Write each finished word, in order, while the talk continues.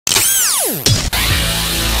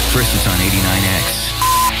First it's on 89X,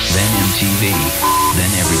 then MTV,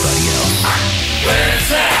 then everybody else. Where's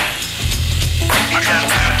that? I got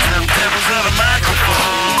turntables and a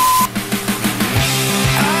microphone.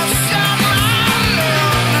 I've shot my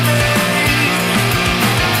love today.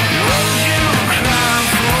 Won't you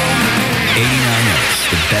cry for me?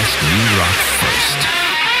 89X, the best new rock first.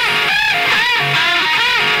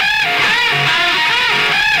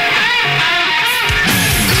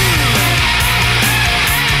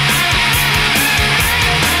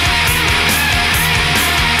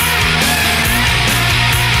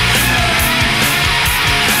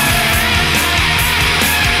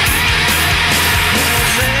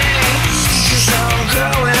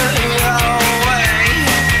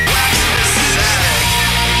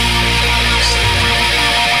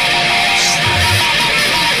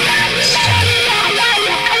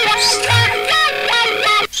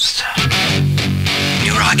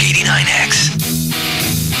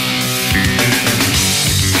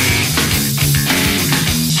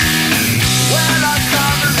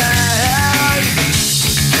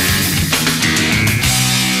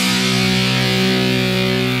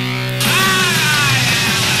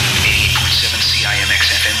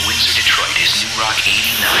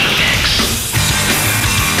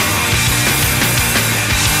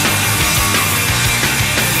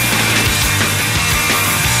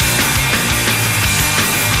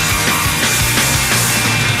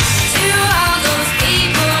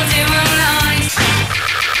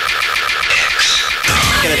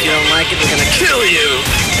 If you don't like it, we're gonna kill you.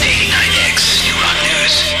 89X, New Rock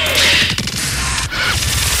News.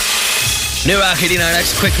 New Rock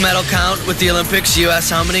 89X, quick medal count with the Olympics. U.S.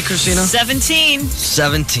 how many, Christina? 17.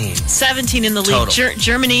 17 in the league.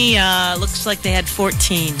 Germany looks like they had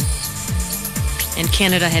 14. And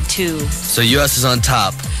Canada had 2. So U.S. is on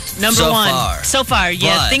top. Number so one. So far,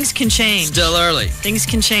 yeah. But things can change. Still early. Things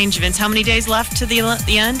can change, Vince. How many days left to the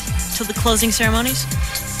end? To the closing ceremonies?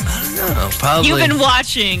 I don't know. Probably. You've been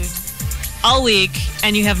watching all week,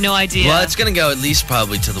 and you have no idea. Well, it's going to go at least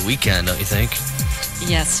probably to the weekend, don't you think?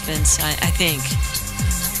 Yes, Vince, I think.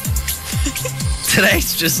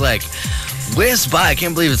 Today's just like whizzed by. I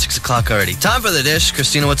can't believe it's 6 o'clock already. Time for the dish.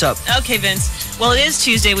 Christina, what's up? Okay, Vince. Well, it is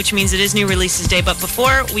Tuesday, which means it is New Releases Day. But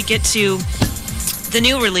before we get to the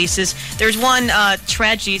new releases, there's one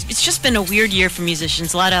tragedy. It's just been a weird year for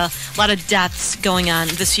musicians. A lot of deaths going on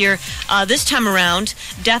this year. This time around,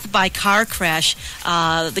 death by car crash.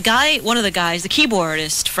 One of the guys, the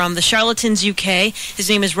keyboardist from the Charlatans UK, his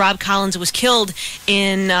name is Rob Collins, was killed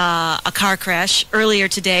in a car crash earlier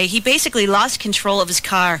today. He basically lost control of his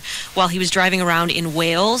car while he was driving around in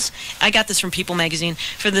Wales. I got this from People magazine.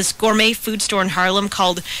 For this gourmet food store in Harlem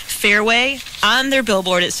called Fairway. On their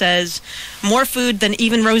billboard it says, "More food than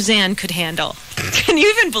even Roseanne could handle." Can you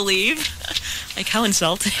even believe? Like, how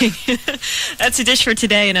insulting. That's a dish for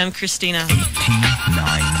today, and I'm Christina.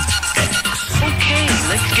 89X. Okay,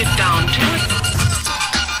 let's get down to it.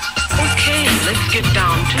 Okay, let's get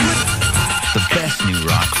down to it. The best new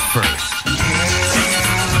rock first.